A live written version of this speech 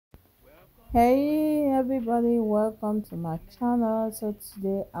Hey everybody, welcome to my channel. So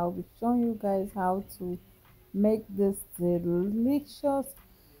today I'll be showing you guys how to make this delicious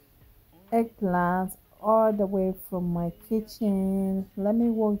eggplant all the way from my kitchen. Let me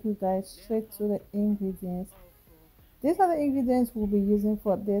walk you guys straight to the ingredients. These are the ingredients we'll be using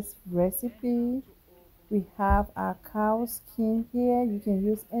for this recipe. We have our cow skin here. You can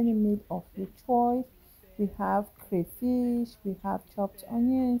use any meat of your choice. We have crayfish, we have chopped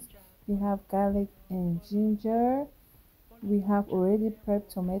onions, we have garlic and ginger. We have already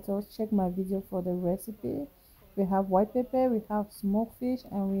prepped tomatoes. Check my video for the recipe. We have white pepper, we have smoked fish,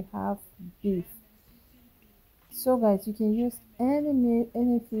 and we have beef. So guys, you can use any meat,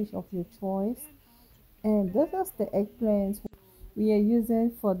 any fish of your choice. And this is the eggplant we are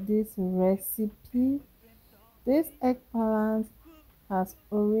using for this recipe. This eggplant has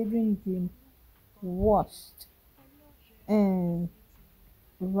already been washed, and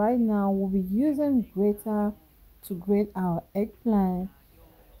right now we'll be using grater to grate our eggplant.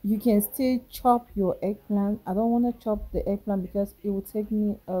 You can still chop your eggplant. I don't want to chop the eggplant because it will take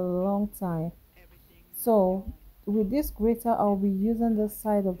me a long time. So with this grater, I'll be using the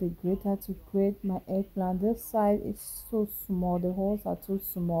side of the grater to grate my eggplant. This side is so small, the holes are too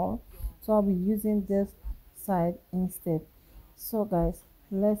small, so I'll be using this side instead. So guys,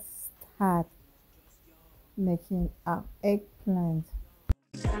 let's start making our eggplant.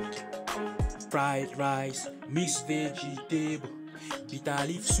 Fried rice, mixed vegetable, bitter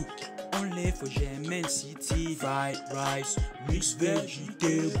leaf soup, only for German City. Fried rice, mixed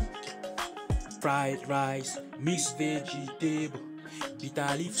vegetable. Fried rice, mixed vegetable,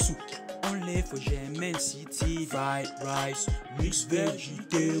 bitter leaf soup, only for German City. Fried rice, mixed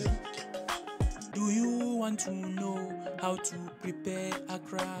vegetable. Do you want to know how to prepare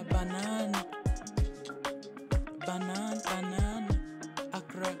Accra banana? Banana,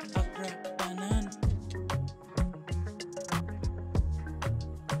 Accra banana.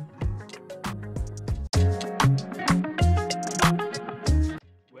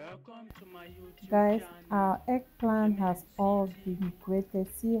 Welcome to my YouTube Guys, channel. our eggplant has all been grated.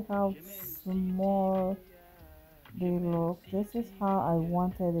 See how small they look. This is how I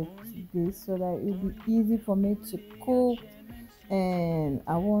wanted it to be so that it will be easy for me to cook and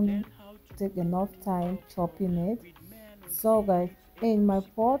I won't take enough time chopping it. So guys, in my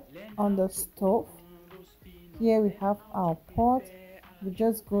pot on the stove, here we have our pot. We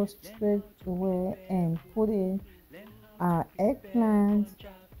just go straight away and put in our eggplant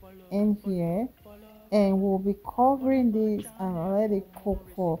in here, and we'll be covering this and let it cook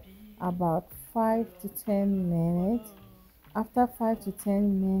for about 5 to 10 minutes. After 5 to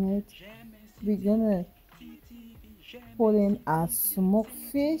 10 minutes, we're gonna put in our smoked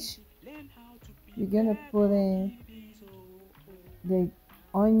fish. We're gonna put in the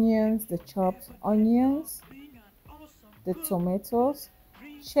onions, the chopped onions, the tomatoes.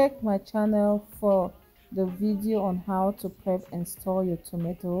 Check my channel for the video on how to prep and store your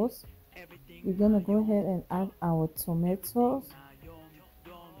tomatoes. We're gonna go ahead and add our tomatoes,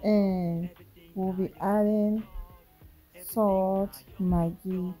 and we'll be adding salt,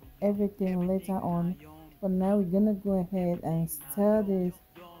 maggi, everything later on. But now we're gonna go ahead and stir this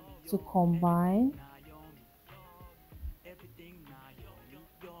to combine.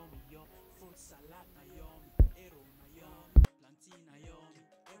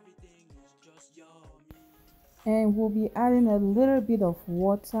 And we'll be adding a little bit of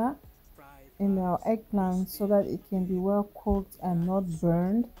water in our eggplant so that it can be well cooked and not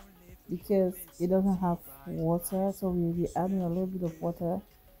burned, because it doesn't have water. So we'll be adding a little bit of water,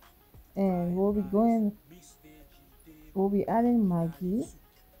 and we'll be adding maggi.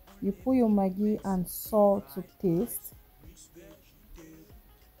 You put your maggi and salt to taste.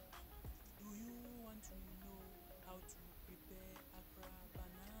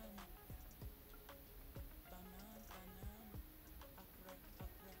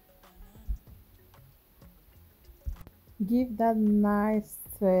 Give that nice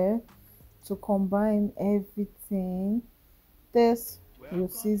stir to combine everything. Taste your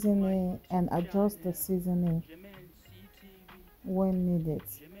seasoning and adjust the seasoning when needed.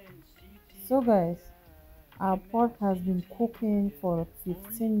 So guys, our pot has been cooking for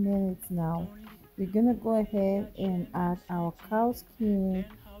 15 minutes now. We're gonna go ahead and add our cow skin,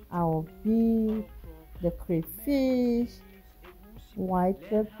 our beef, the crayfish, white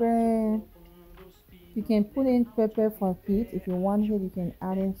pepper. You can put in pepper for heat. If you want heat, you can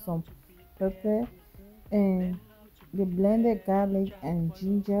add in some pepper, and the blended garlic and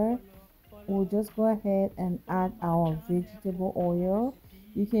ginger. We'll just go ahead and add our vegetable oil.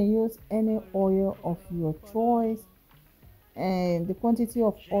 You can use any oil of your choice. And the quantity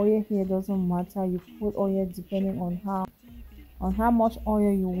of oil here doesn't matter. You put oil depending on how much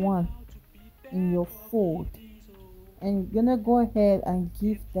oil you want in your food. And you're gonna go ahead and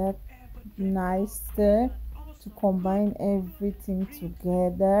give that nice stir to combine everything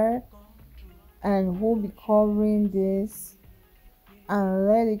together. And we'll be covering this and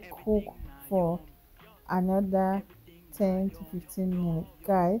let it cook for another 10 to 15 minutes.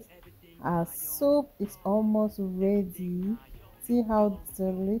 Guys, our soup is almost ready. See how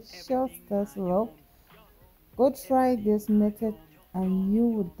delicious this looks. Go try this method and you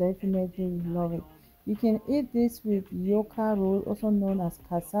would definitely love it. You can eat this with yoka roll, also known as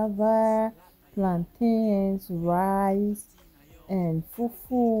cassava, plantains, rice, and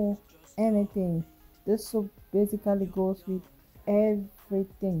fufu, anything. This soup basically goes with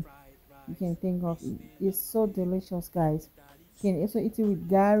everything you can think of. It's so delicious, guys. You can also eat it with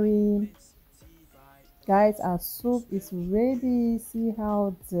gari. Guys, our soup is ready. See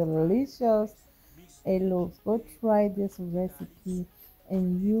how delicious it looks. Go try this recipe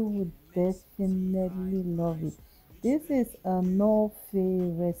and you would definitely love it. This is a no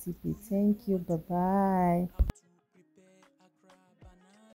fail recipe. Thank you. Bye bye.